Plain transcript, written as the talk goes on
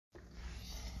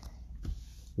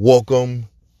Welcome,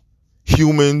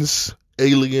 humans,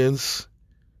 aliens,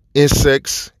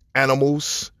 insects,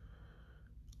 animals,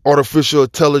 artificial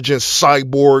intelligence,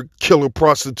 cyborg, killer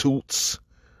prostitutes.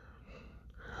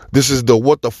 This is the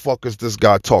What the Fuck Is This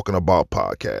Guy Talking About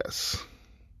podcast.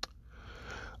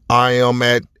 I am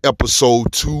at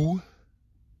episode 2,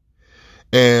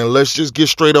 and let's just get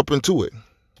straight up into it.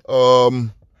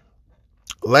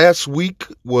 Last week,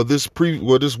 this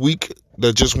week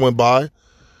that just went by,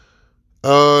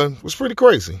 was pretty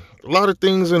crazy. A lot of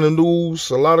things in the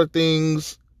news, a lot of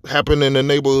things happen in the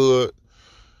neighborhood.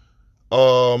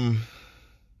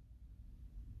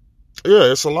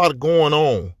 It's a lot going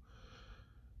on.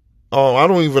 I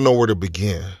don't even know where to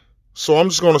begin. So I'm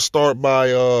just going to start by,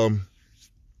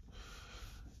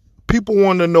 people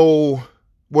want to know,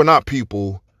 well, not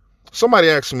people. Somebody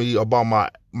asked me about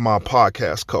my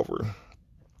podcast cover.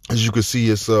 As you can see,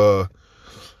 it's a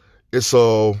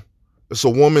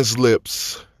woman's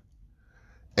lips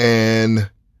and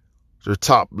her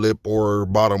top lip or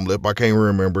bottom lip. I can't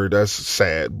remember. That's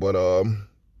sad, but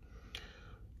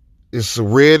it's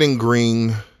red and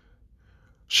green.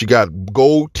 She got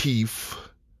gold teeth,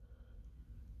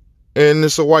 and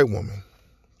it's a white woman.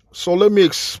 So let me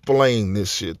explain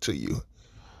this shit to you.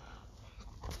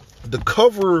 The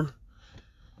cover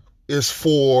is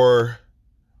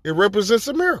it represents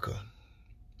America.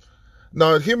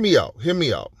 Now, hear me out.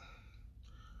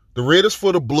 The red is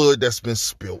for the blood that's been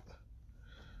spilled.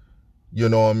 You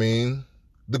know what I mean?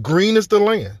 The green is the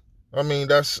land. I mean,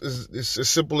 it's as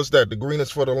simple as that. The green is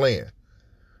for the land.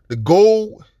 The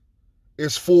gold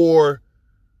is for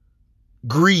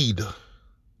greed.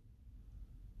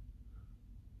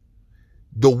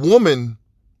 The woman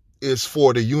is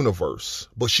for the universe,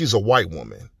 but she's a white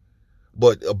woman.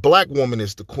 But a black woman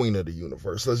is the queen of the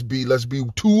universe. Let's be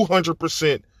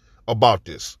 200% about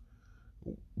this.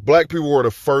 Black people were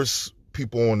the first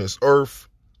people on this earth.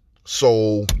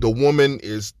 So the woman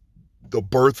is the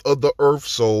birth of the earth.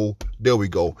 So there we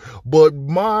go. But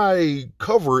my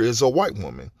cover is a white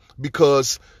woman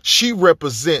because she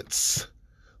represents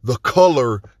the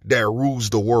color that rules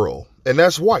the world. And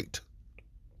that's white.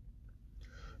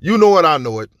 You know it, I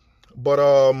know it. But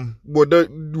that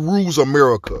rules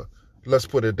America. Let's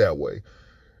put it that way.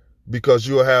 Because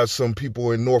you'll have some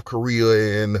people in North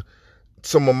Korea and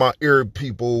some of my Arab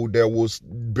people that was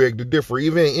beg to differ.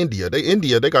 Even in India.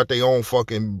 They got their own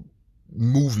fucking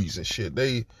movies and shit.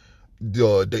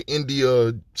 The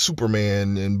India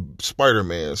Superman and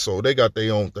Spider-Man. So they got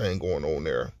their own thing going on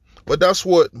there. But that's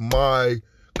what my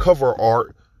cover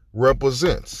art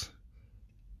represents.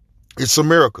 It's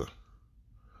America.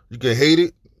 You can hate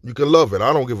it. You can love it.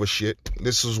 I don't give a shit.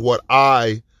 This is what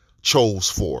I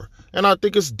chose for. And I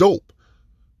think it's dope.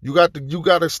 You got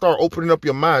to start opening up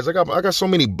your minds. I got so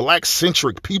many black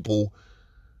centric people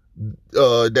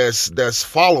that's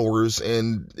followers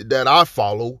and that I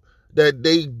follow that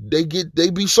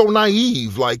they be so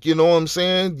naive. Like, you know what I'm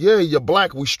saying? Yeah, you're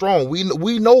black, we strong.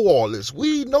 We know all this.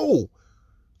 We know.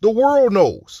 The world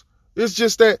knows. It's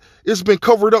just that it's been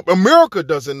covered up. America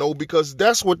doesn't know because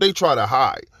that's what they try to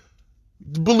hide.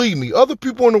 Believe me, other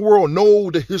people in the world know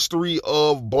the history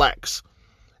of blacks.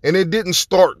 And it didn't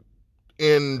start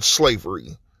in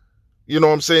slavery. You know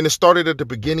what I'm saying? It started at the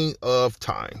beginning of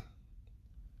time.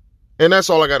 And that's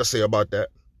all I got to say about that.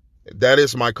 That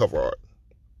is my cover art.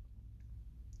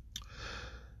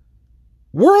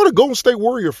 Where are the Golden State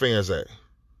Warrior fans at?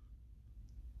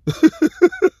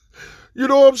 You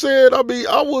know what I'm saying? I mean,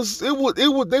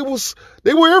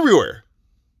 they were everywhere.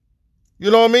 You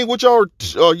know what I mean? What y'all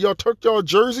tucked y'all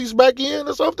jerseys back in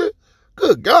or something?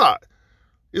 Good God.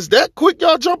 Is that quick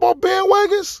y'all jump off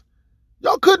bandwagons?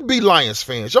 Y'all couldn't be Lions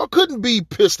fans. Y'all couldn't be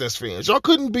Pistons fans. Y'all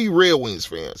couldn't be Red Wings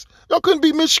fans. Y'all couldn't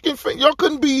be Michigan fans. Y'all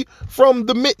couldn't be from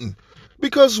the Mitten.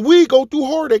 Because we go through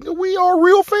heartache and we are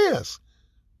real fans.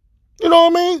 You know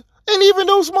what I mean? And even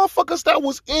those motherfuckers that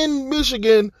was in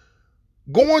Michigan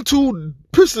going to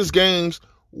Pistons games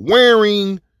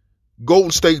wearing Golden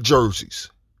State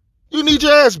jerseys. You need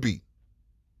your ass beat.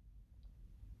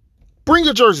 Bring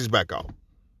your jerseys back out.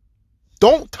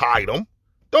 Don't tie them.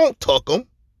 Don't tuck them.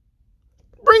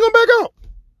 Bring them back out.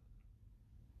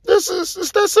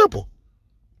 It's that simple.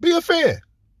 Be a fan.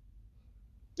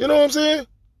 You know what I'm saying?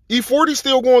 E40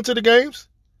 still going to the games.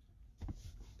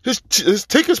 His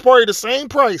ticket's probably the same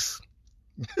price.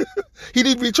 He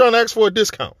need to be trying to ask for a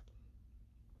discount.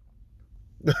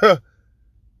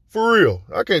 For real.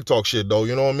 I can't talk shit though,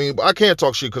 you know what I mean? But I can't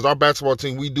talk shit because our basketball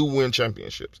team, we do win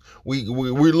championships.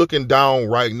 We're looking down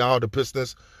right now, the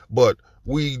Pistons, but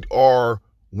we are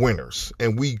winners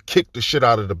and we kick the shit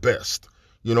out of the best.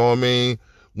 You know what I mean?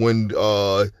 When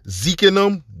Zeke and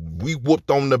them, we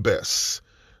whooped on the best.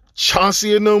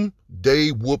 Chauncey and them,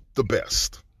 they whoop the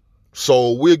best.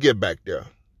 So we'll get back there.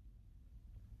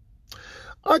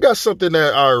 I got something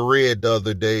that I read the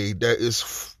other day that is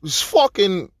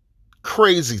fucking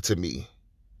crazy to me.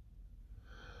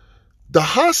 The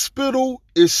hospital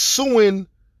is suing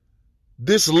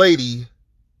this lady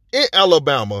in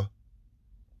Alabama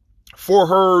for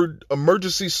her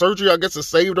emergency surgery. I guess it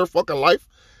saved her fucking life.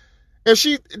 And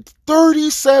she,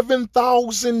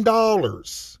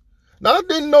 $37,000. Now, I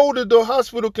didn't know that the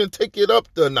hospital can take it up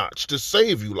the notch to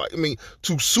save you.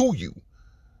 To sue you.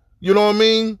 You know what I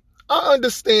mean? I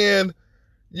understand,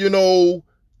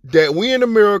 that we in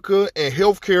America and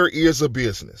healthcare is a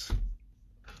business.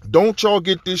 Don't y'all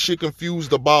get this shit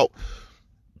confused about,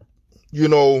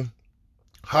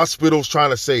 hospitals trying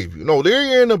to save you. No,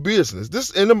 they're in a business.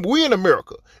 We in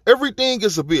America. Everything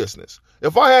is a business.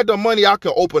 If I had the money, I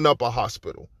could open up a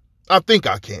hospital. I think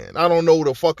I can. I don't know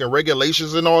the fucking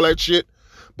regulations and all that shit,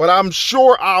 but I'm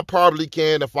sure I probably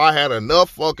can if I had enough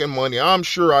fucking money. I'm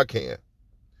sure I can.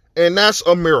 And that's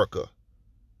America.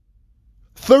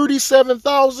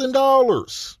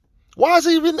 $37,000. Why is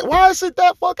it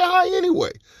that fucking high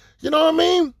anyway? You know what I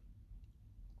mean?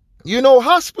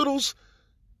 Hospitals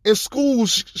and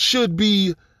schools should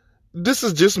be, this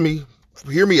is just me,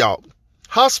 hear me out.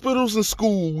 Hospitals and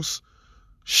schools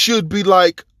should be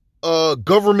like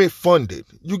government funded.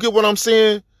 You get what I'm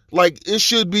saying? Like, it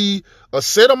should be a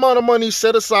set amount of money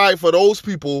set aside for those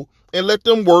people and let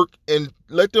them work and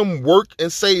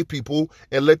save people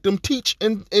and let them teach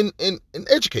and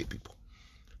educate people.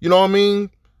 You know what I mean?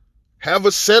 Have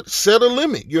a set a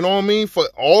limit, you know what I mean? For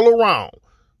all around.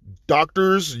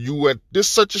 Doctors, you at this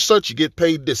such and such, you get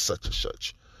paid this such and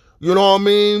such. You know what I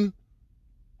mean?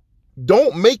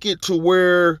 Don't make it to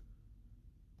where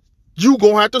you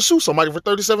gonna have to sue somebody for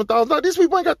 $37,000. These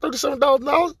people ain't got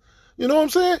 $37,000. You know what I'm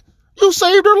saying? You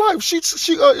saved her life. She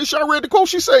I read the quote.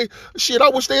 She say, "Shit, I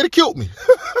wish they'd have killed me,"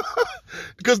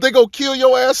 because they gonna kill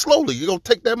your ass slowly. You gonna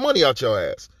take that money out your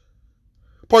ass.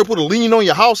 Probably put a lien on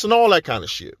your house and all that kind of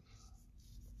shit.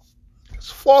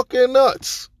 It's fucking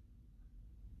nuts.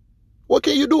 What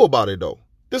can you do about it though?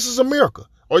 This is America.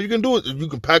 All you can do is you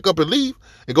can pack up and leave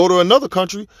and go to another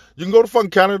country. You can go to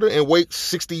fucking Canada and wait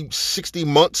 60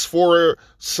 months for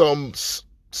some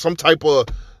type of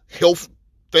health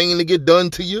thing to get done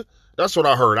to you. That's what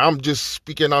I heard. I'm just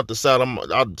speaking out the side of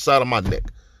my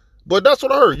neck. But that's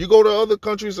what I heard. You go to other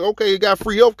countries, okay, you got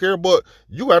free healthcare, but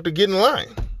you have to get in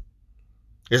line.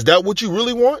 Is that what you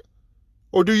really want?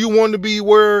 Or do you want to be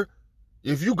where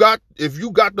if you got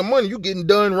the money, you're getting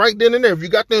done right then and there. If you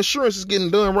got the insurance, it's getting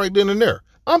done right then and there.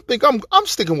 I'm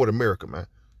sticking with America, man.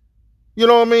 You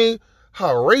know what I mean?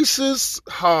 How racist,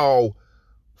 how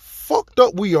fucked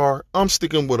up we are. I'm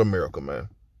sticking with America, man.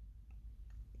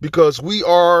 Because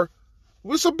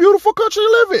it's a beautiful country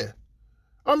to live in.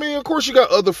 I mean, of course, you got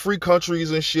other free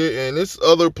countries and shit, and it's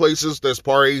other places that's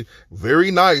probably very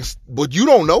nice, but you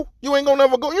don't know. You ain't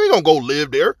gonna go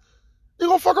live there. You're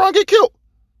gonna fuck around and get killed.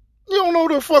 You don't know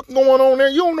the fuck going on there.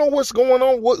 You don't know what's going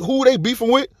on, who they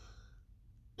beefing with.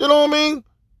 You know what I mean?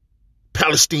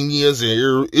 Palestinians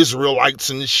and Israelites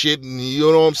and shit, and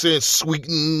you know what I'm saying?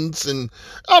 Sweetens, and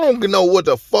I don't know what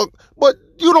the fuck, but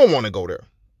you don't want to go there.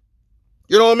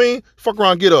 You know what I mean? Fuck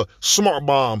around and get a smart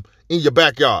bomb in your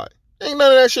backyard. Ain't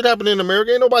none of that shit happening in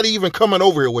America. Ain't nobody even coming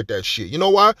over here with that shit. You know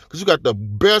why? Because you got the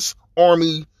best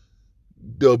army,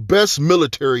 the best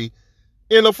military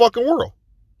in the fucking world.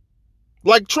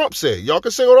 Like Trump said. Y'all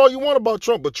can say what all you want about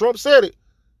Trump, but Trump said it.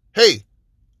 Hey,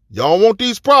 y'all want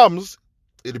these problems,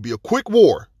 it'll be a quick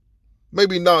war.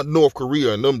 Maybe not North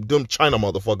Korea and them China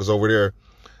motherfuckers over there.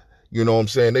 You know what I'm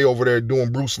saying? They over there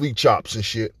doing Bruce Lee chops and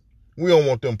shit. We don't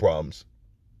want them problems.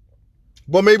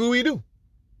 But maybe we do.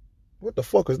 What the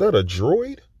fuck is that? A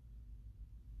droid?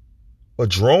 A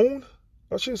drone?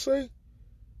 I should say.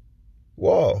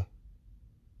 Wow.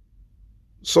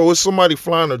 So it's somebody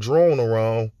flying a drone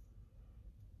around.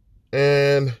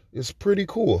 And it's pretty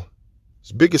cool.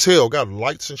 It's big as hell. Got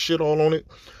lights and shit all on it.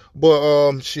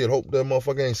 But shit, hope that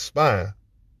motherfucker ain't spying.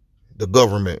 The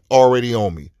government already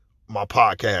on me. My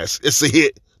podcast. It's a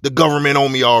hit. The government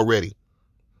on me already.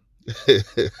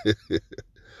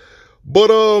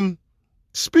 But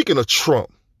speaking of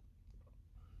Trump.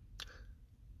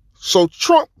 So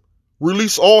Trump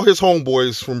released all his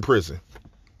homeboys from prison.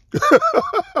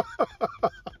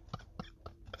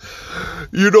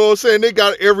 You know what I'm saying? They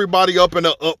got everybody up in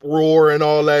an uproar and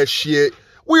all that shit.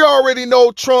 We already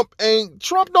know Trump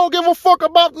don't give a fuck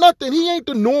about nothing. He ain't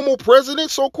the normal president,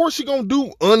 so of course he gonna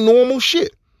do unnormal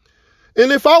shit.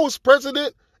 And if I was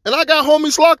president and I got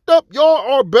homies locked up,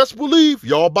 y'all are best believe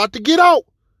y'all about to get out.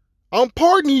 I'm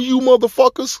pardoning you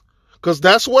motherfuckers, because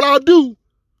that's what I do.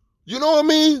 You know what I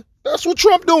mean? That's what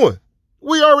Trump doing.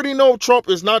 We already know Trump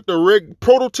is not the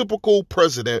prototypical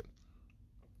president.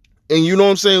 And you know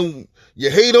what I'm saying? You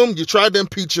hate him. You tried to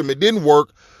impeach him. It didn't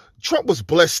work. Trump was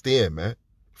blessed in, man,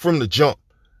 from the jump.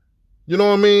 You know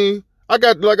what I mean?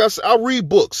 Like I said, I read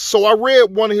books. So I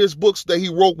read one of his books that he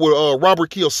wrote with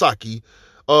Robert Kiyosaki.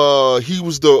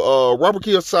 Robert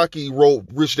Kiyosaki wrote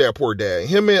Rich Dad Poor Dad.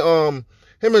 Him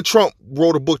and Trump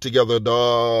wrote a book together.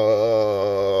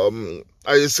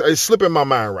 It's slipping my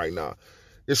mind right now.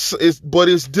 But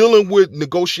it's dealing with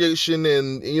negotiation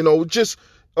and, you know, just,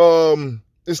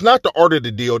 it's not The Art of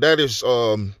the Deal. That is,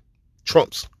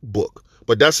 Trump's book,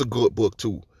 but that's a good book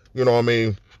too. You know what I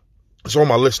mean? It's on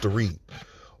my list to read.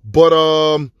 But,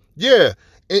 yeah.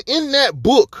 And in that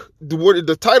book,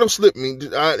 the title slipped me,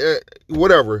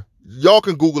 whatever. Y'all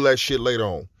can Google that shit later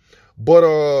on. But,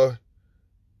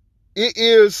 in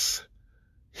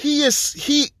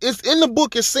the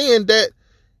book is saying that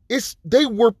they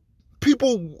were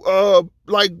people,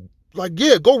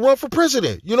 yeah, go run for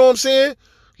president. You know what I'm saying?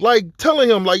 Like telling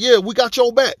him like, yeah, we got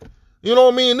your back. You know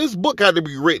what I mean? This book had to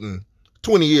be written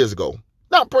 20 years ago.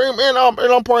 I'm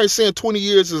probably saying 20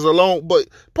 years is a long, but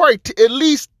probably at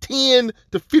least 10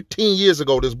 to 15 years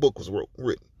ago, this book was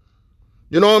written.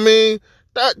 You know what I mean?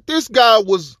 This guy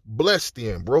was blessed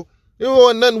in, bro. You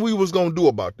know, nothing we was gonna do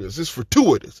about this. It's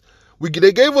fortuitous.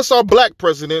 They gave us our black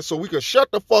president so we can shut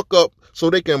the fuck up so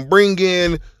they can bring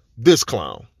in this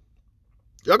clown.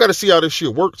 Y'all got to see how this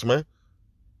shit works, man.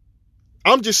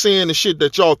 I'm just saying the shit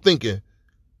that y'all thinking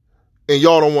and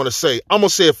y'all don't want to say. I'm going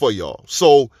to say it for y'all.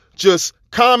 So just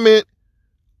comment,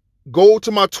 go to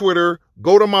my Twitter,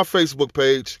 go to my Facebook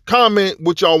page, comment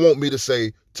what y'all want me to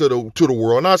say to the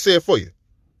world, and I'll say it for you.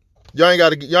 Y'all ain't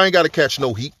got to catch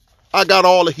no heat. I got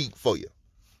all the heat for you.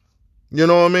 You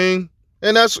know what I mean?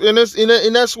 And that's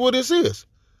what this is.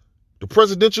 The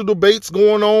presidential debates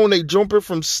going on, they jumping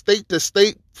from state to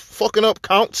state, fucking up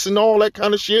counts and all that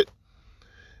kind of shit.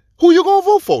 Who you gonna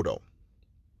vote for though?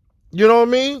 You know what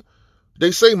I mean?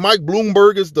 They say Mike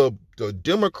Bloomberg is the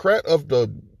Democrat of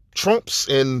the Trumps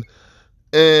and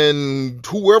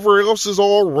whoever else is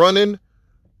all running.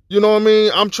 You know what I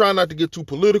mean? I'm trying not to get too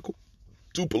political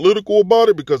about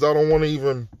it because I don't want to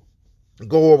even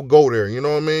go there. You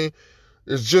know what I mean?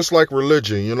 It's just like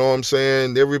religion, you know what I'm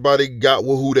saying? Everybody got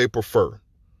who they prefer.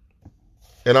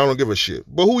 And I don't give a shit.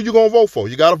 But who you gonna vote for?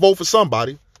 You gotta vote for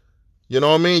somebody. You know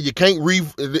what I mean? You can't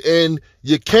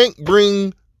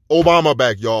bring Obama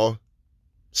back, y'all.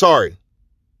 Sorry.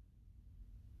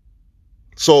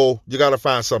 So you gotta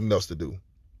find something else to do.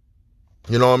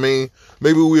 You know what I mean?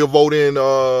 Maybe we'll vote in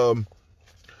now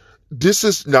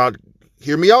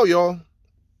hear me out, y'all.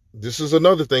 This is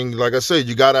another thing. Like I said,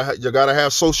 you gotta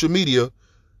have social media.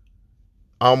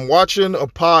 I'm watching a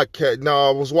podcast. Now,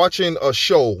 I was watching a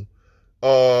show.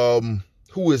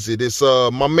 Who is it? It's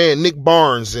my man Nick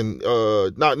Barnes and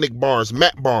not Nick Barnes,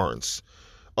 Matt Barnes.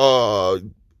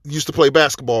 Used to play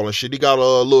basketball and shit. He got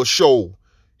a little show.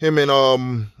 Him and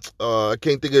I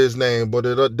can't think of his name, but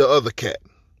the other cat.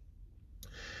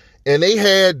 And they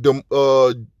had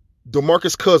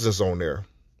DeMarcus Cousins on there.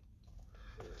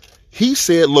 He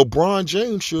said LeBron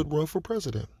James should run for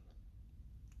president.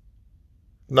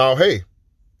 Now, hey,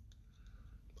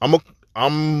 I'm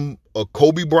a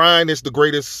Kobe Bryant is the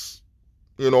greatest,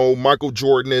 you know, Michael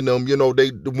Jordan and them, you know, they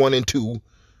 1 and 2.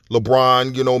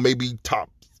 LeBron, you know, maybe top,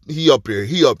 he up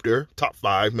there, top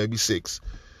 5, maybe 6.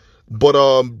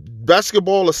 But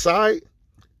basketball aside,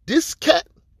 this cat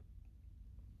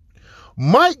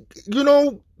might be a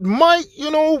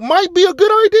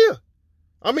good idea.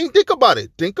 I mean, think about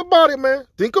it. Think about it, man.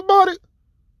 Think about it.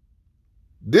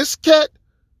 This cat,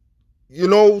 you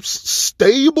know,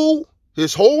 stable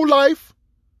his whole life,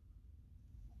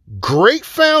 great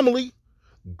family,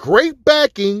 great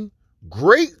backing,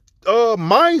 great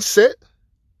mindset.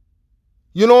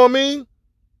 You know what I mean?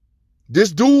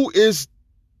 This dude is,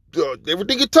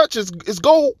 everything he touches is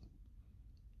gold.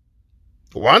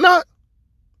 Why not?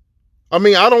 I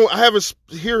mean, I haven't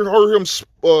heard him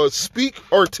speak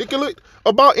articulate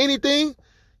about anything.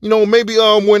 You know, maybe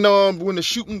when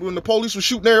the police were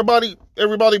shooting everybody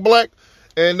black,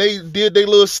 and they did their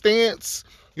little stance.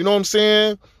 You know what I'm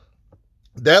saying?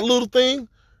 That little thing.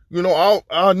 You know,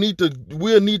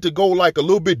 we'll need to go like a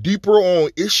little bit deeper on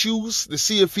issues to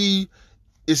see if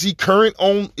is he current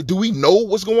on. Do we know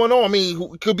what's going on? I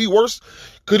mean, could be worse.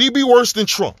 Could he be worse than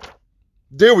Trump?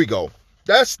 There we go.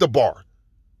 That's the bar.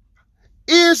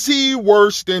 Is he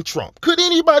worse than Trump? Could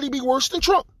anybody be worse than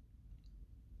Trump?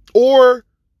 Or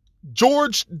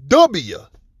George W.,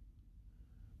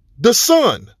 the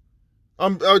son?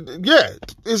 Yeah.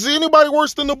 Is anybody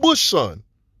worse than the Bush son?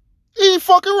 He ain't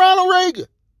fucking Ronald Reagan.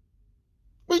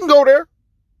 We can go there.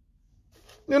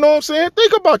 You know what I'm saying?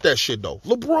 Think about that shit, though.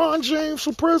 LeBron James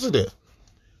for president.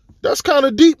 That's kind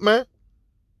of deep, man.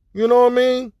 You know what I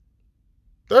mean?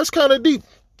 That's kind of deep.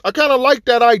 I kind of like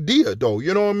that idea, though.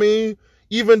 You know what I mean?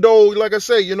 Even though, like I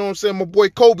say, you know what I'm saying, my boy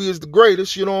Kobe is the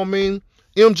greatest. You know what I mean?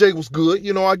 MJ was good.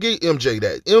 You know, I get MJ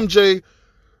that.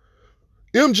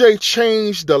 MJ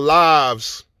changed the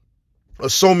lives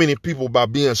of so many people by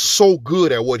being so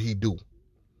good at what he do.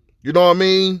 You know what I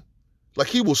mean? Like,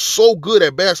 he was so good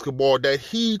at basketball that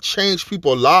he changed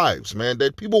people's lives, man,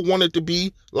 that people wanted to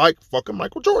be like fucking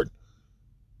Michael Jordan.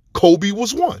 Kobe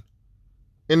was one.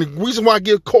 And the reason why I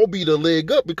give Kobe the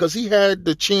leg up, because he had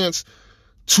the chance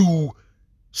to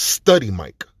study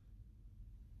Mike.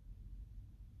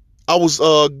 I was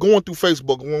going through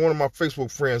Facebook, when one of my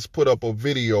Facebook friends put up a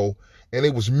video, and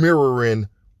it was mirroring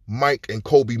Mike and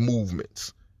Kobe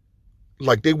movements.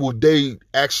 Like, they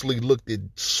actually looked at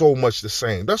so much the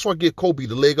same. That's why I give Kobe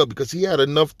the leg up, because he had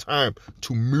enough time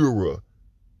to mirror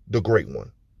the great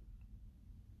one.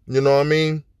 You know what I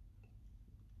mean?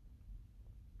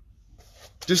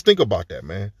 Just think about that,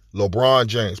 man. LeBron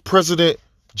James. President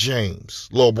James.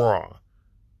 LeBron.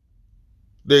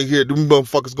 They hear them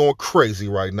motherfuckers going crazy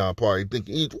right now, probably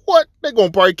thinking, what? They're going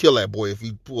to probably kill that boy if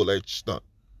he pull that stunt.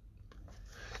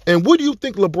 And what do you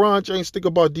think LeBron James think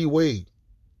about D. Wade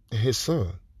and his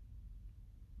son?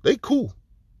 They cool.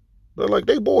 They're like,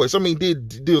 they boys. I mean,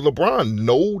 did LeBron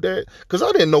know that? Because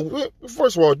I didn't know.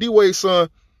 First of all, D. Wade's son,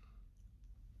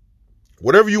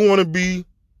 whatever you want to be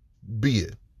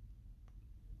it.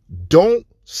 Don't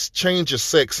change your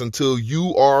sex until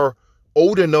you are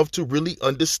old enough to really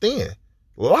understand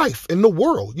life in the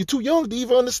world. You're too young to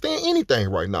even understand anything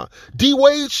right now. D.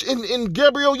 Wade and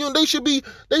Gabrielle Union, they should be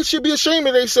ashamed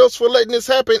of themselves for letting this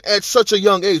happen at such a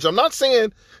young age. I'm not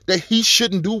saying that he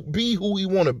shouldn't be who he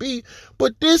want to be,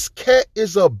 but this cat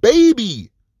is a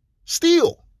baby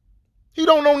still. He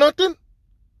don't know nothing.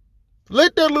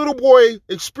 Let that little boy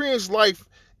experience life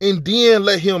and then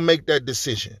let him make that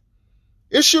decision.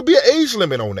 It should be an age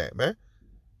limit on that, man.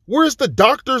 Where's the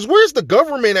doctors? Where's the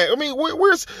government at? I mean,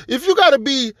 where's, if you got to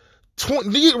be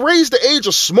raise the age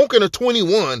of smoking to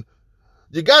 21,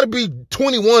 you got to be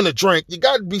 21 to drink, you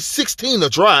got to be 16 to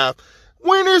drive.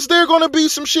 When is there going to be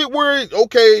some shit where,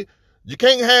 okay, you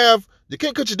can't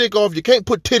cut your dick off, you can't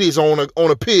put titties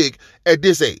on a pig at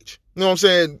this age? You know what I'm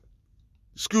saying?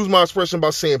 Excuse my expression by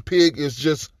saying pig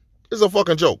it's a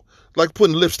fucking joke. Like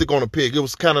putting lipstick on a pig. It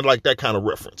was kind of like that kind of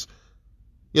reference.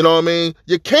 You know what I mean?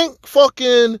 You can't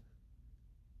fucking,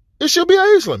 it should be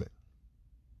an age limit.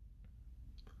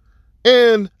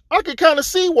 And I can kind of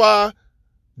see why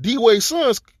D. Wade's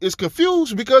son is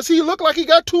confused, because he looked like he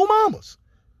got two mamas.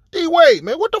 D. Wade,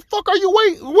 man, what the fuck are you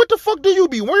waiting? What the fuck do you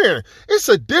be wearing? It's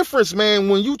a difference, man,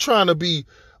 when you trying to be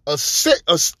a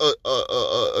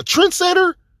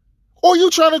trendsetter, or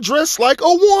you trying to dress like a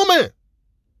woman.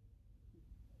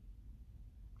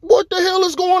 What the hell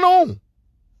is going on?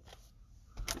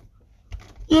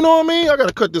 You know what I mean? I got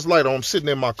to cut this light on. I'm sitting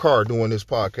in my car doing this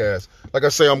podcast. Like I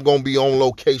say, I'm going to be on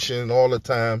location all the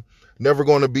time. Never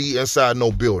going to be inside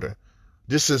no building.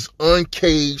 This is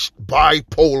Uncaged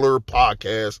Bipolar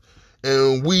Podcast.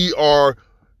 And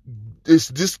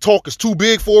this talk is too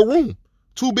big for a room.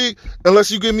 Too big unless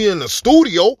you get me in the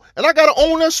studio. And I got to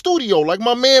own that studio. Like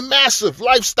my man Massive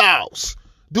Lifestyles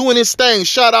doing his thing.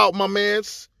 Shout out my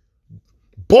man's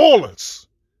Ballins.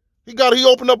 He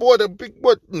opened up a big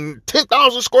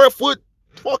 10,000 square foot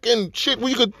fucking shit where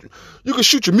you could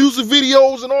shoot your music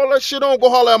videos and all that shit on. Go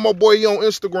holler at my boy on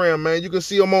Instagram, man. You can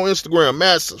see him on Instagram,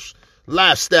 Massive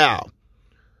Lifestyle.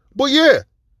 But yeah,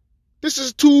 this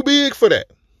is too big for that.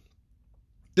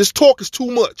 This talk is too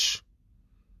much.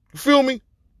 You feel me?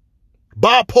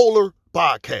 Bipolar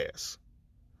Podcast.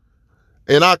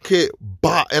 And I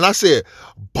said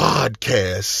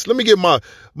podcast. Let me get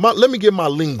my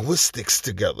linguistics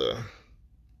together.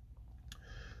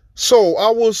 So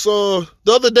I was the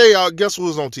other day, I guess what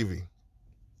was on TV.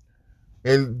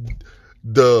 And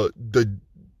the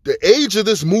age of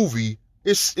this movie,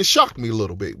 it shocked me a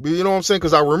little bit. You know what I'm saying?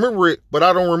 Because I remember it, but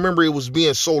I don't remember it was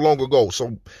being so long ago.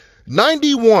 So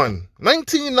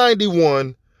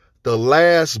 1991, The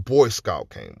Last Boy Scout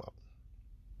came up.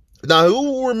 Now,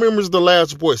 who remembers The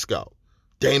Last Boy Scout?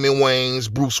 Damon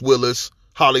Wayans, Bruce Willis,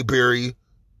 Halle Berry.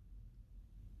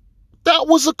 That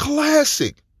was a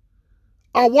classic.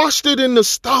 I watched it in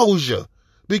nostalgia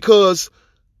because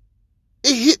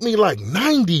it hit me like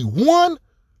 91.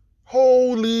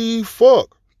 Holy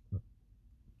fuck.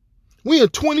 We in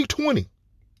 2020.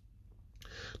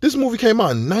 This movie came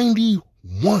out in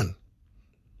 91.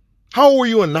 How old were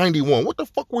you in 91? What the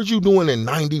fuck were you doing in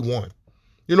 91?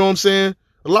 You know what I'm saying?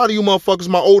 A lot of you motherfuckers,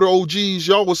 my older OGs,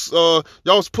 y'all was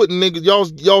putting niggas,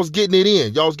 y'all was getting it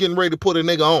in. Y'all was getting ready to put a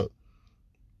nigga on.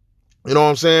 You know what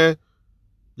I'm saying?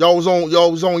 Y'all was on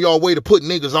y'all way to put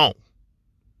niggas on.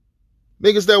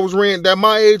 Niggas that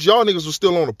my age, y'all niggas was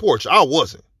still on the porch. I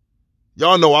wasn't.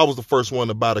 Y'all know I was the first one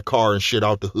to buy the car and shit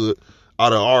out the hood,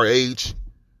 out of our age.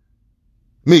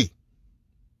 Me.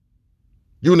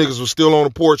 You niggas was still on the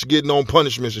porch getting on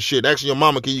punishments and shit. Asking your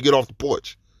mama, can you get off the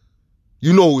porch?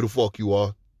 You know who the fuck you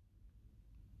are.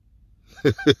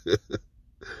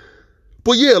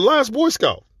 But yeah, last Boy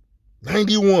Scout,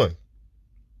 91.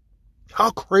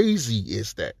 How crazy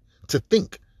is that to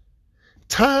think?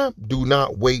 Time do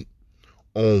not wait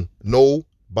on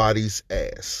nobody's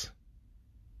ass.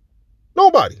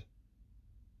 Nobody.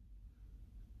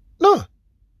 None.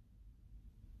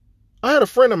 I had a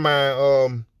friend of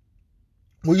mine,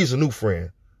 well, he's a new friend.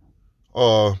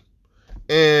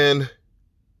 And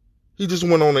he just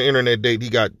went on an internet date. He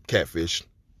got catfished.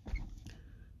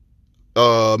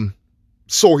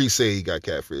 So he said he got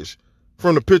catfished.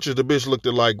 From the picture, the bitch looked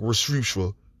like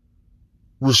Rashusha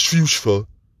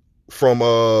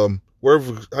from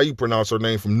wherever, how you pronounce her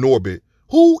name, from Norbit.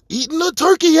 Who eating a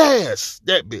turkey ass?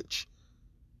 That bitch.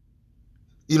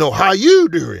 You know, how you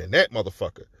doing? That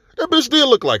motherfucker. That bitch did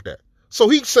look like that. So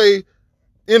he say,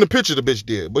 in the picture the bitch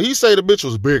did, but he say the bitch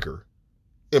was bigger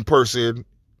in person,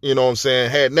 you know what I'm saying,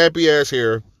 had nappy ass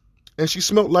hair, and she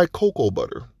smelled like cocoa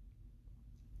butter.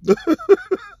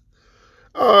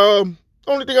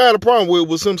 Only thing I had a problem with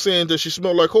was him saying that she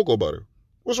smelled like cocoa butter.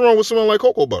 What's wrong with smelling like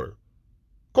cocoa butter?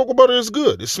 Cocoa butter is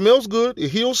good. It smells good. It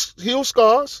heals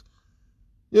scars.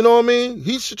 You know what I mean?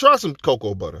 He should try some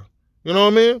cocoa butter. You know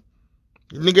what I mean?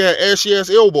 Nigga had ashy ass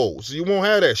elbows. You won't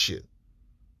have that shit.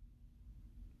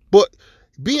 But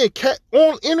being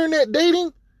on internet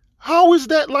dating, how is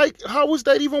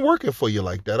that even working for you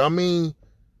like that? I mean,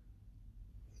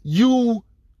 you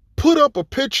put up a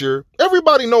picture.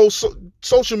 Everybody knows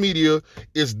social media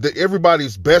is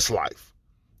everybody's best life.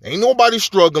 Ain't nobody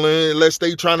struggling unless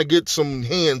they trying to get some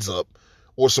hands up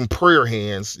or some prayer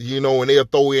hands, you know, and they'll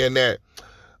throw in that,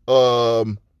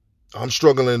 I'm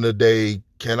struggling today.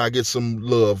 Can I get some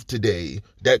love today?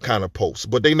 That kind of post.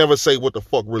 But they never say what the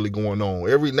fuck really going on.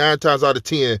 9 times out of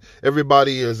 10,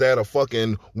 everybody is at a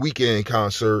fucking weekend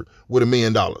concert with $1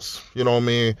 million. You know what I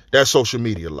mean? That's social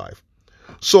media life.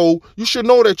 So you should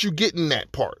know that you're getting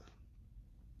that part.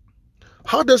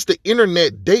 How does the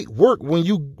internet date work when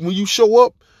you show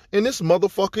up and this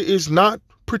motherfucker is not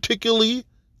particularly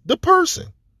the person?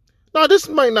 Now, this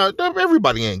might not,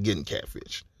 everybody ain't getting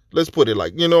catfished. Let's put it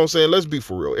like, you know what I'm saying? Let's be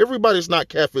for real. Everybody's not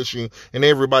catfishing and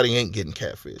everybody ain't getting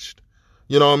catfished.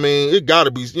 You know what I mean? It gotta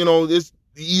be, you know, it's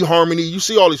eHarmony. You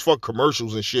see all these fuck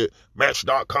commercials and shit,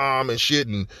 Match.com and shit,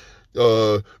 and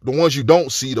the ones you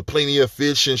don't see, the Plenty of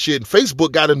Fish and shit. And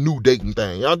Facebook got a new dating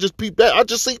thing. Y'all just peep that. I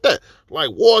just see that.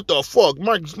 Like, what the fuck?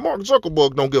 Mark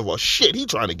Zuckerberg don't give a shit. He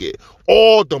trying to get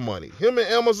all the money. Him and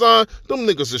Amazon, them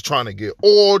niggas is trying to get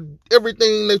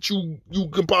everything that you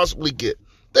can possibly get.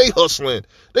 They hustling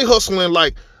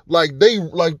like they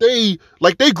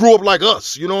grew up like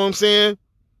us. You know what I'm saying?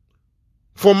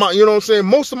 You know what I'm saying?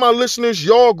 Most of my listeners,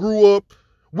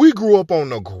 we grew up on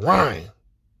the grind.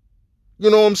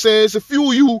 You know what I'm saying? It's a few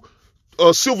of you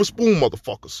silver spoon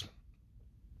motherfuckers.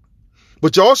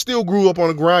 But y'all still grew up on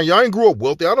the grind. Y'all ain't grew up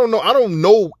wealthy. I don't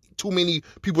know too many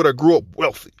people that grew up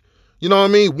wealthy. You know what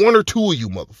I mean? 1 or 2 of you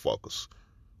motherfuckers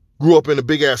grew up in a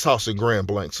big ass house in Grand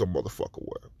Blanc, some motherfucker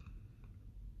where.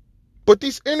 But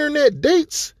these internet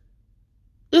dates,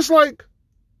 it's like,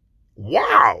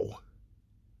 wow.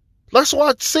 That's why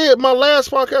I said my last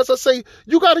podcast, I say,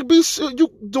 you got to be,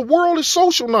 the world is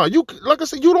social now. Like I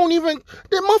said, you don't even,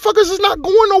 them motherfuckers is not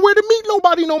going nowhere to meet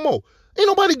nobody no more. Ain't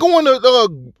nobody going to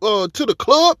the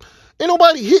club. Ain't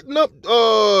nobody hitting up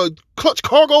Clutch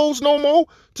Cargos no more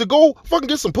to go fucking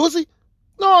get some pussy.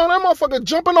 No, that motherfucker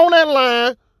jumping on that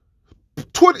line,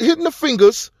 hitting the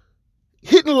fingers,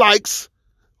 hitting likes.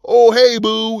 Oh, hey,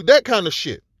 boo, that kind of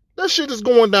shit. That shit is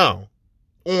going down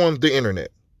on the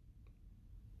internet.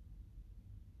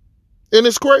 And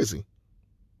it's crazy.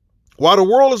 While the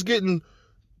world is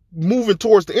moving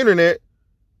towards the internet,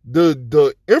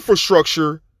 the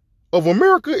infrastructure of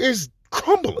America is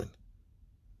crumbling.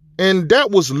 And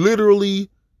that was literally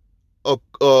a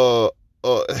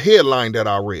headline that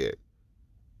I read.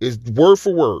 It's word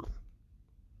for word.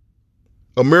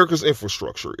 America's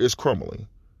infrastructure is crumbling.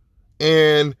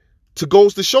 And to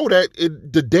goes to show that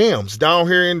the dams down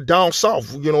here and down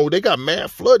south, they got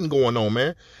mad flooding going on,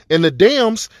 man. And the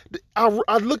dams, I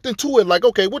looked into it like,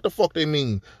 okay, what the fuck they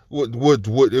mean? What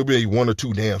it be 1 or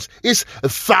 2 dams? It's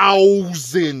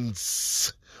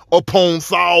thousands upon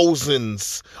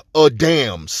thousands of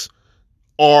dams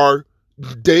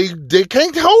they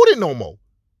can't hold it no more.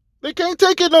 They can't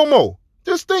take it no more.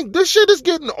 Just think, this shit is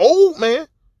getting old, man.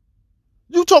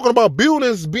 You talking about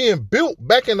buildings being built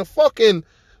back in the fucking,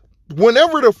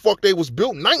 whenever the fuck they was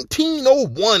built,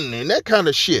 1901 and that kind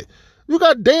of shit. You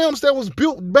got dams that was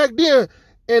built back then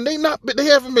and they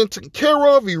haven't been taken care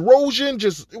of, erosion,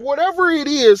 just whatever it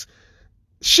is,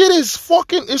 shit is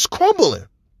it's crumbling.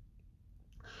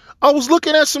 I was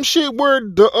looking at some shit where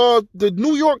the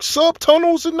New York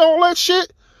subtunnels and all that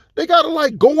shit, they gotta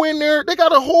like go in there. They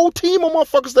got a whole team of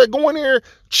motherfuckers that go in there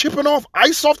chipping off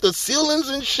ice off the ceilings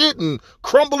and shit and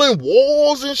crumbling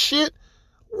walls and shit.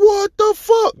 What the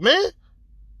fuck, man?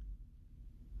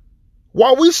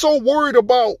 While we so worried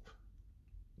about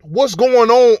what's going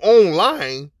on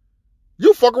online,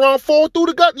 you fuck around, fall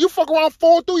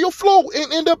through your floor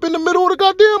and end up in the middle of the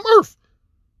goddamn earth.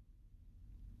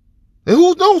 And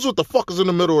who knows what the fuck is in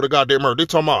the middle of the goddamn earth? They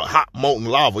talking about hot molten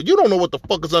lava. You don't know what the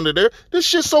fuck is under there. This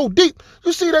shit's so deep.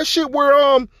 You see that shit where,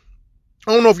 I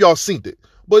don't know if y'all seen it,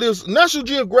 but it was National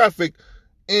Geographic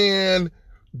and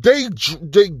they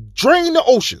drain the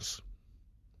oceans.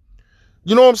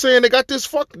 You know what I'm saying? They got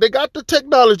the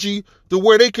technology to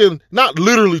where they can not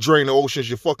literally drain the oceans,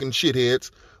 you fucking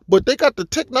shitheads, but they got the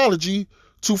technology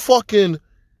to fucking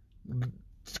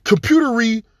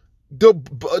computery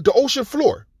the ocean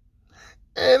floor.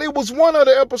 And it was one of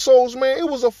the episodes, man. It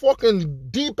was a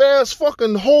fucking deep ass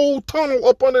fucking whole tunnel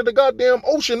up under the goddamn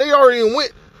ocean. They already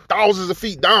went thousands of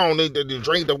feet down. They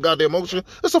drained the goddamn ocean.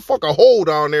 It's a fucking hole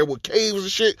down there with caves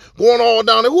and shit going all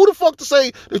down there. Who the fuck to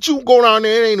say that you go down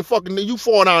there and ain't a fucking, you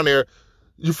fall down there,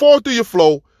 you fall through your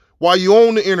flow while you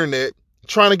on the internet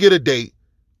trying to get a date.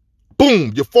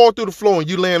 Boom, you fall through the floor and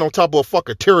you land on top of a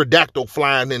fucking pterodactyl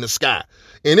flying in the sky.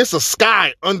 And it's a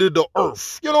sky under the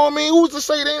earth. You know what I mean? Who's to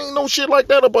say there ain't no shit like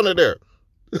that up under there?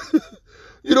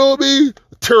 You know what I mean?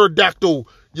 Pterodactyl.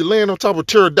 You land on top of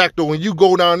pterodactyl and you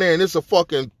go down there and it's a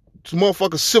fucking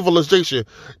motherfucking civilization.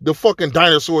 The fucking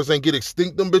dinosaurs ain't get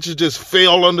extinct. Them bitches just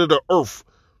fell under the earth.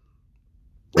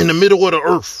 In the middle of the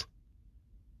earth.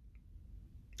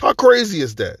 How crazy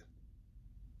is that?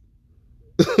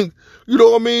 You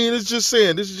know what I mean? It's just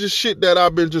saying, this is just shit that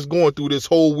I've been just going through this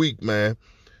whole week, man.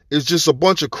 It's just a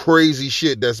bunch of crazy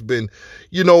shit that's been,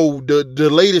 the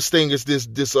latest thing is this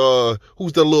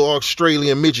who's the little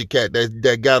Australian midget cat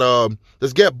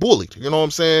that's got bullied, you know what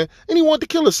I'm saying? And he wanted to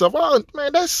kill himself.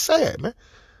 Man, that's sad, man.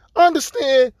 I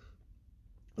understand,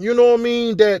 you know what I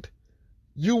mean, that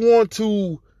you want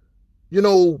to,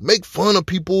 make fun of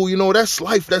people, that's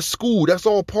life, that's school, that's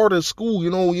all part of school,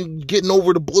 you getting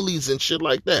over the bullies and shit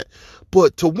like that.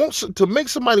 But to make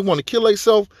somebody want to kill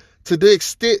themselves to the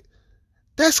extent,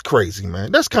 that's crazy,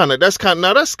 man. That's kind of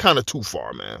too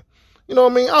far, man. You know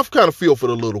what I mean? I kind of feel for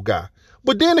the little guy.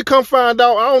 But then to come find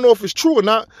out, I don't know if it's true or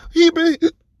not, he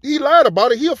lied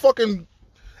about it. He a fucking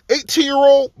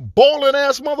 18-year-old balling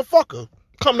ass motherfucker.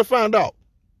 Come to find out.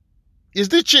 Is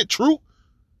this shit true?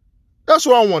 That's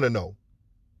what I want to know.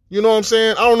 You know what I'm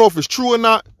saying? I don't know if it's true or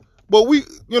not, but you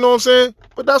know what I'm saying?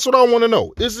 But that's what I want to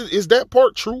know. Is that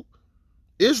part true?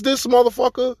 Is this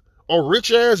motherfucker a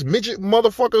rich ass midget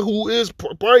motherfucker who is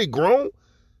probably grown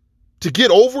to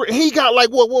get over it? And he got like,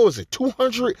 what was it?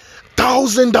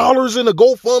 $200,000 in a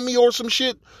GoFundMe or some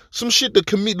shit. Some shit the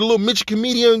little midget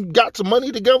comedian got some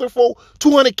money together for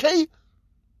 $200K.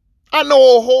 I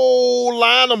know a whole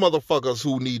line of motherfuckers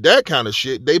who need that kind of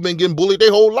shit. They've been getting bullied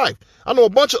their whole life. I know a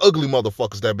bunch of ugly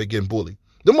motherfuckers that been getting bullied.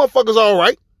 Them motherfuckers all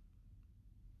right.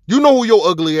 You know who your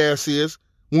ugly ass is.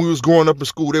 When we was growing up in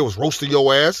school, they was roasting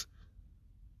your ass.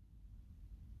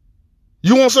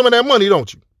 You want some of that money,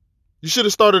 don't you? You should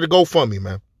have started a GoFundMe,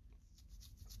 man.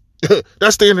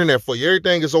 That's the internet for you.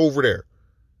 Everything is over there.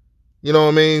 You know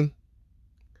what I mean?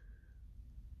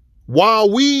 While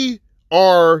we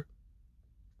are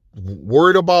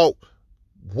worried about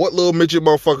what little midget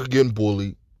motherfucker getting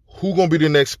bullied, who gonna be the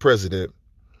next president,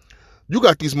 you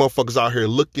got these motherfuckers out here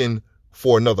looking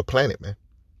for another planet, man.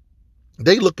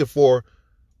 They looking for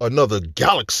another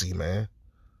galaxy, man.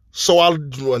 So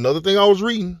another thing I was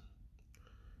reading,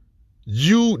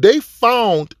 they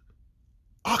found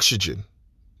oxygen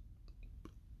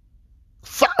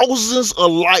thousands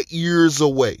of light years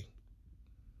away.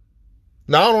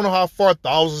 Now, I don't know how far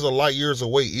thousands of light years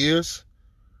away is,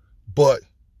 but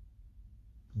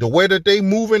the way that they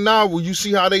moving now, when you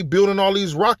see how they building all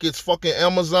these rockets, fucking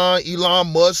Amazon,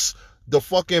 Elon Musk, the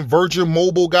fucking Virgin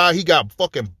Mobile guy, he got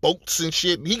fucking boats and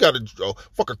shit. He got a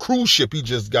fucking cruise ship he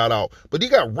just got out. But he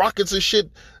got rockets and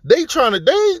shit. They trying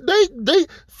to, they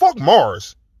fuck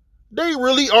Mars. They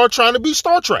really are trying to be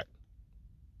Star Trek.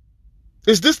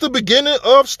 Is this the beginning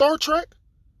of Star Trek?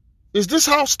 Is this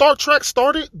how Star Trek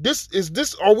started?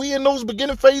 Are we in those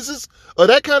beginning phases of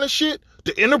that kind of shit?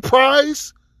 The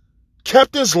Enterprise,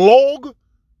 Captain's Log,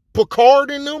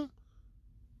 Picard in them?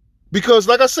 Because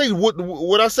like I say,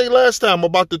 what I say last time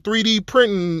about the 3D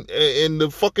printing and the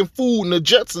fucking food and the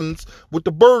Jetsons with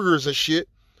the burgers and shit,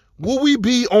 will we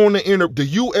be on the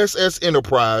USS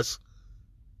Enterprise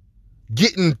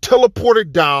getting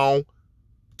teleported down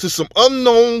to some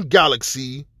unknown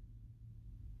galaxy?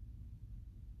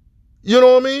 You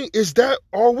know what I mean?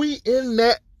 Are we in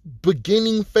that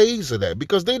beginning phase of that?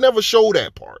 Because they never show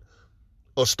that part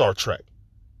of Star Trek.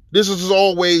 This is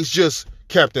always just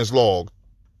Captain's Log.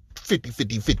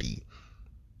 50.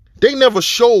 They never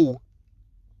show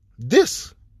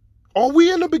this. Are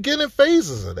we in the beginning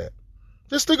phases of that?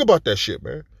 Just think about that shit,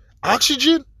 man.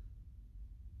 Oxygen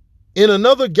in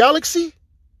another galaxy?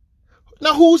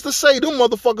 Now, who's to say them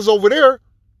motherfuckers over there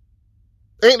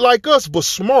ain't like us, but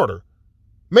smarter?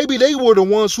 Maybe they were the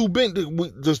ones who been,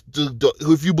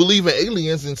 if you believe in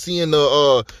aliens and seeing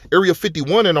the Area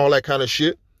 51 and all that kind of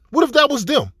shit. What if that was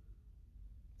them?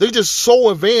 They just so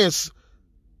advanced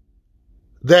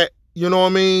that, you know what I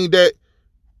mean, that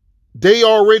they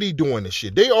already doing this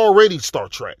shit. They already Star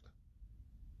Trek.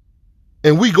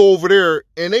 And we go over there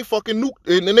and they fucking nuke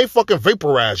and they fucking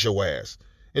vaporize your ass.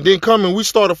 And then come and we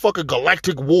start a fucking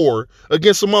galactic war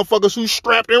against some motherfuckers who's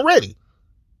strapped and ready.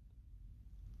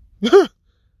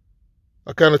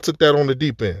 I kind of took that on the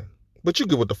deep end. But you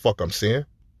get what the fuck I'm saying.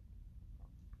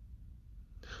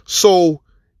 So,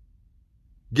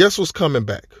 guess what's coming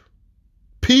back?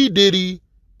 P. Diddy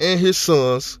and his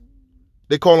sons,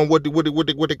 they call them what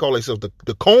they call themselves,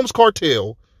 the Combs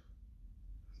Cartel.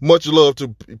 Much love to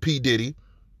P. Diddy.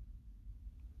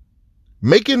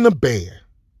 Making the band.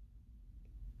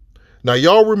 Now,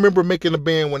 y'all remember making the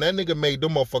band when that nigga made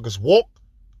them motherfuckers walk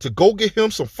to go get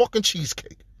him some fucking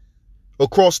cheesecake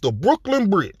across the Brooklyn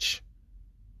Bridge.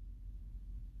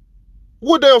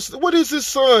 What else? What is his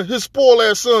son, his spoiled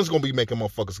ass son's gonna be making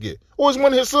motherfuckers get? Or is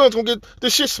one of his sons gonna get the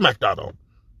shit smacked out of him?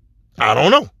 I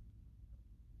don't know.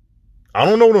 I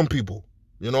don't know them people.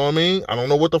 You know what I mean? I don't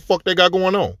know what the fuck they got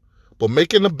going on. But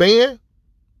making the band,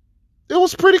 it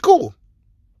was pretty cool.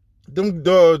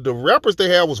 The rappers they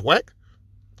had was whack.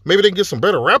 Maybe they can get some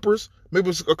better rappers.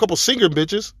 Maybe a couple singer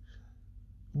bitches.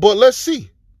 But let's see.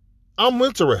 I'm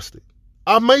interested.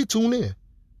 I may tune in.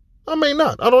 I may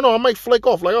not. I don't know. I might flake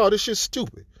off like, oh, this shit's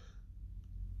stupid.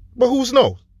 But who's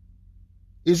knows?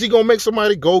 Is he going to make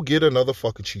somebody go get another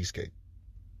fucking cheesecake?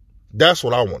 That's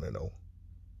what I want to know.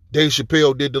 Dave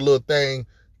Chappelle did the little thing,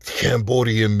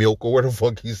 Cambodian milk or what the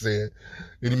fuck he said.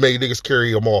 And he made niggas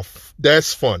carry him off.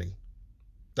 That's funny.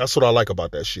 That's what I like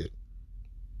about that shit.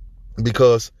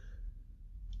 Because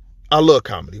I love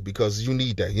comedy because you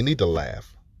need that. You need to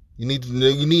laugh. You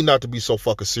need not to be so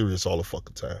fucking serious all the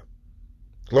fucking time.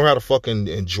 Learn how to fucking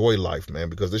enjoy life, man,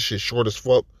 because this shit's short as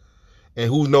fuck. And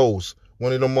who knows,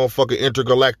 one of them motherfucking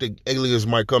intergalactic aliens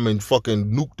might come and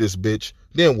fucking nuke this bitch.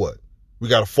 Then what? We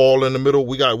gotta fall in the middle.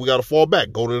 We gotta fall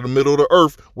back. Go to the middle of the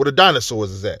earth where the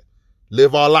dinosaurs is at.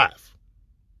 Live our life.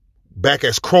 Back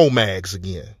as Cro-Mags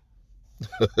again.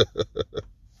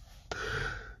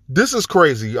 This is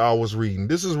crazy. I was reading.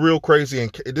 This is real crazy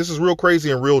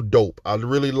and real dope. I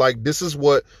really like. This is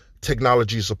what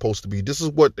technology is supposed to be. This is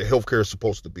what the healthcare is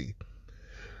supposed to be.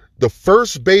 The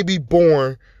first baby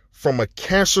born from a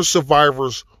cancer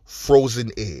survivor's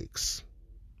frozen eggs.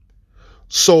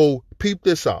 So peep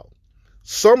this out.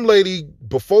 Some lady,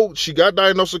 before she got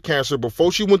diagnosed with cancer,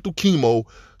 before she went through chemo,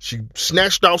 she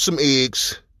snatched out some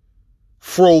eggs,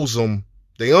 froze them,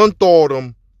 they unthawed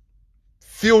them,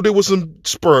 filled it with some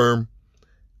sperm,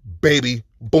 baby,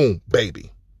 boom,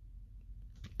 baby.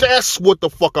 That's what the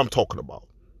fuck I'm talking about.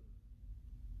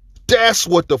 That's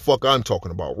what the fuck I'm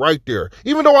talking about right there.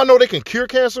 Even though I know they can cure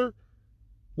cancer,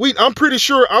 I'm pretty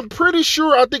sure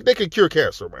I think they can cure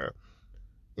cancer, man.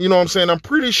 You know what I'm saying? I'm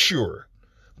pretty sure.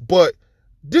 But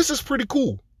this is pretty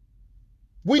cool.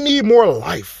 We need more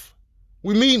life.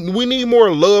 We need more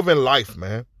love and life,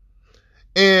 man.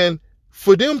 And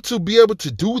for them to be able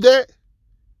to do that,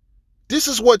 this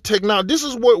is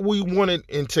what we wanted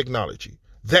in technology.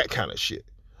 That kind of shit.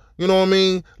 You know what I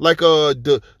mean? Like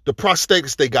the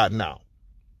prosthetics they got now.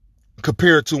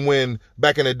 Compared to when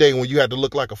back in the day when you had to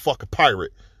look like a fucking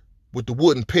pirate with the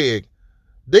wooden peg.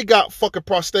 They got fucking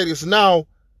prosthetics now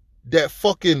that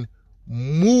fucking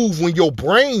move when your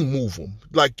brain move them.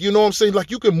 Like, you know what I'm saying?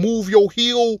 Like, you can move your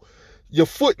heel, your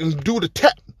foot, and do the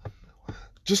tap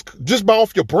just by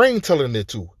off your brain telling it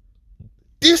to.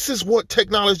 This is what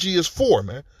technology is for,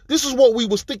 man. This is what we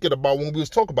was thinking about when we was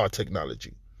talking about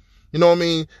technology. You know what I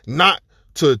mean? Not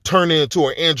to turn into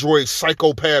an android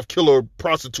psychopath killer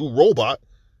prostitute robot.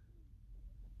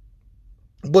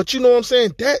 But you know what I'm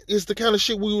saying? That is the kind of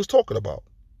shit we was talking about.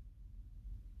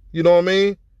 You know what I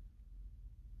mean?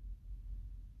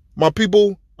 My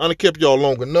people, I done kept y'all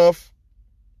long enough.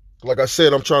 Like I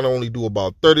said, I'm trying to only do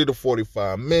about 30 to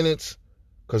 45 minutes.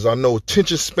 Because I know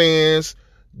attention spans,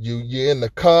 you're in the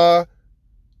car,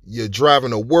 you're driving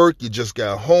to work, you just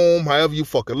got home, however you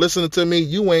fucking listening to me,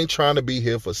 you ain't trying to be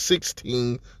here for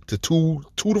 16 to 2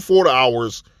 to 4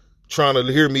 hours trying to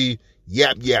hear me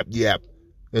yap,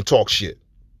 and talk shit.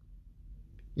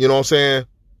 You know what I'm saying?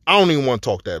 I don't even want to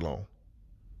talk that long.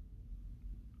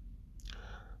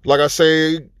 Like I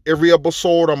say, every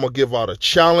episode I'm going to give out a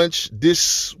challenge.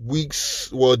 This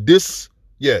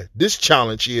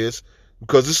challenge is,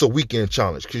 because it's a weekend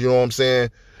challenge. Because you know what I'm saying?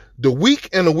 The week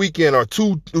and the weekend are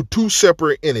two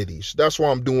separate entities. That's why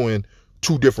I'm doing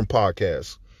 2 different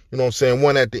podcasts. You know what I'm saying?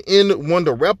 One at the end, one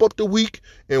to wrap up the week,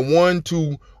 and one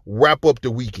to wrap up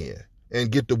the weekend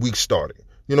and get the week started.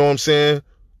 You know what I'm saying?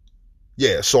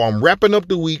 Yeah, so I'm wrapping up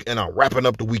the week and I'm wrapping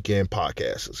up the weekend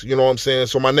podcasts. You know what I'm saying?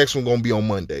 So my next one gonna be on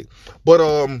Monday.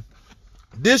 But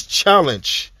this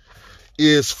challenge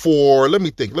is for, let me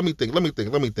think.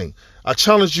 I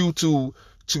challenge you to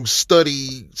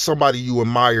study somebody you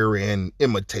admire and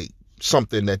imitate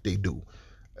something that they do.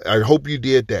 I hope you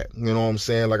did that. You know what I'm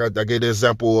saying? Like I gave the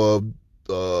example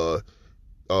of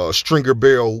Stringer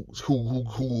Bell,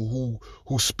 who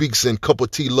speaks in Cup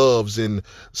of Tea Loves and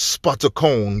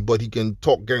Spotacone, but he can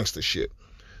talk gangster shit,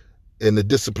 and the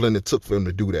discipline it took for him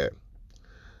to do that.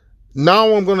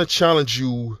 Now I'm gonna challenge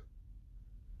you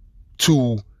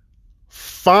to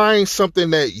find something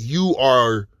that you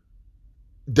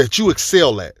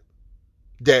excel at.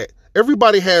 That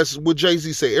everybody has, what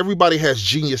Jay-Z say, everybody has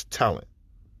genius talent.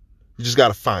 You just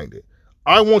gotta find it.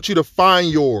 I want you to find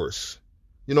yours.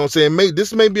 You know what I'm saying?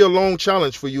 This may be a long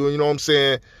challenge for you. You know what I'm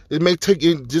saying? This might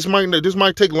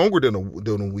take longer than a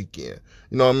weekend.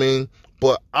 You know what I mean?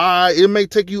 But it may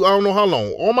take you, I don't know how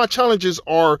long. All my challenges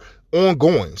are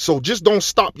ongoing. So just don't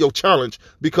stop your challenge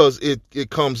because it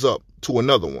comes up to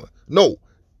another one. No,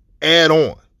 add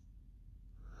on.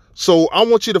 So I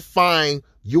want you to find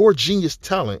your genius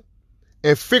talent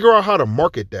and figure out how to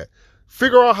market that.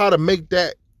 Figure out how to make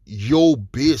that your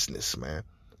business, man.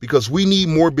 Because we need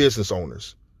more business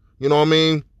owners. You know what I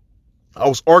mean? I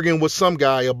was arguing with some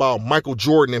guy about Michael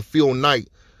Jordan and Phil Knight,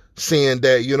 saying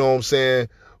that, you know what I'm saying,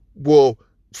 well,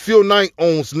 Phil Knight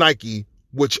owns Nike,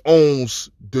 which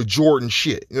owns the Jordan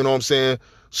shit. You know what I'm saying?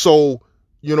 So,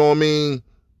 you know what I mean?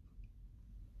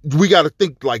 We got to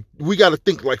think like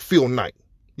Phil Knight.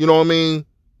 You know what I mean?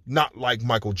 Not like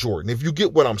Michael Jordan. If you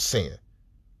get what I'm saying.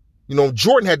 You know,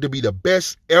 Jordan had to be the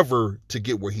best ever to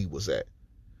get where he was at.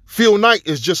 Phil Knight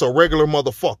is just a regular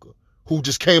motherfucker who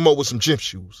just came up with some gym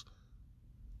shoes.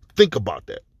 Think about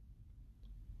that.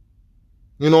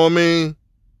 You know what I mean?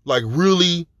 Like,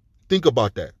 really think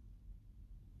about that.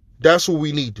 That's what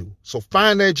we need to. So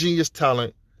find that genius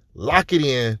talent, lock it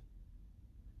in,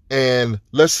 and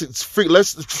let's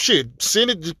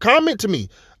send it, comment to me.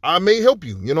 I may help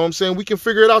you. You know what I'm saying? We can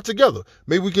figure it out together.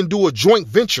 Maybe we can do a joint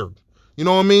venture. You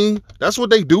know what I mean? That's what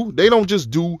they do. They don't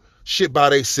just do shit by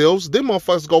themselves. Them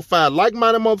motherfuckers go find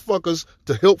like-minded motherfuckers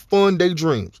to help fund their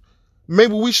dreams.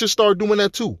 Maybe we should start doing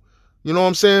that too. You know what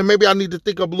I'm saying? Maybe I need to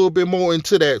think up a little bit more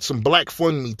into that, some Black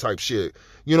Fund Me type shit.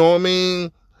 You know what I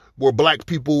mean? Where black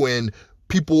people and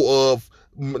people of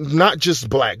not just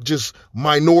black, just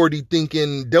minority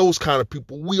thinking, those kind of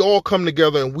people, we all come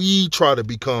together and we try to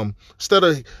become, instead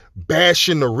of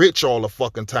bashing the rich all the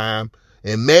fucking time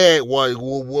and mad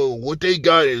what they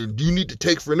got, you need to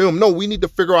take from them. No, we need to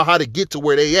figure out how to get to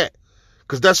where they at.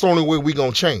 Because that's the only way we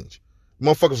gonna change.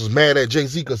 Motherfuckers was mad at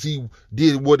Jay-Z because he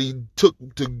did what he took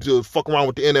to fuck around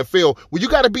with the NFL. Well, you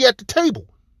got to be at the table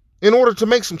in order to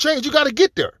make some change. You got to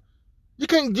get there. You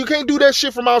can't do that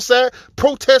shit from outside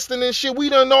protesting and shit. We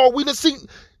done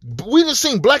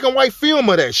seen black and white film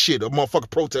of that shit. A motherfucker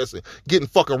protesting, getting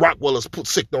fucking Rockwellers put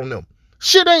sick on them.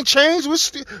 Shit ain't changed. We're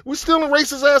still in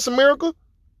racist ass America.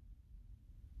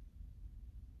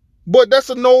 But that's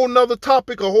a whole nother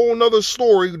topic, a whole nother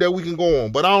story that we can go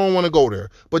on. But I don't want to go there.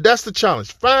 But that's the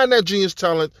challenge. Find that genius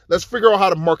talent. Let's figure out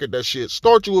how to market that shit.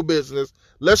 Start you a business.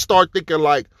 Let's start thinking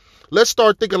like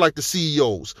the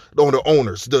CEOs, the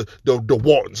owners, the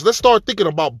Waltons. Let's start thinking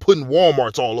about putting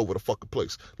Walmarts all over the fucking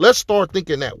place. Let's start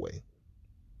thinking that way.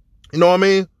 You know what I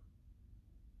mean?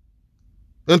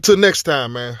 Until next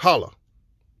time, man. Holla.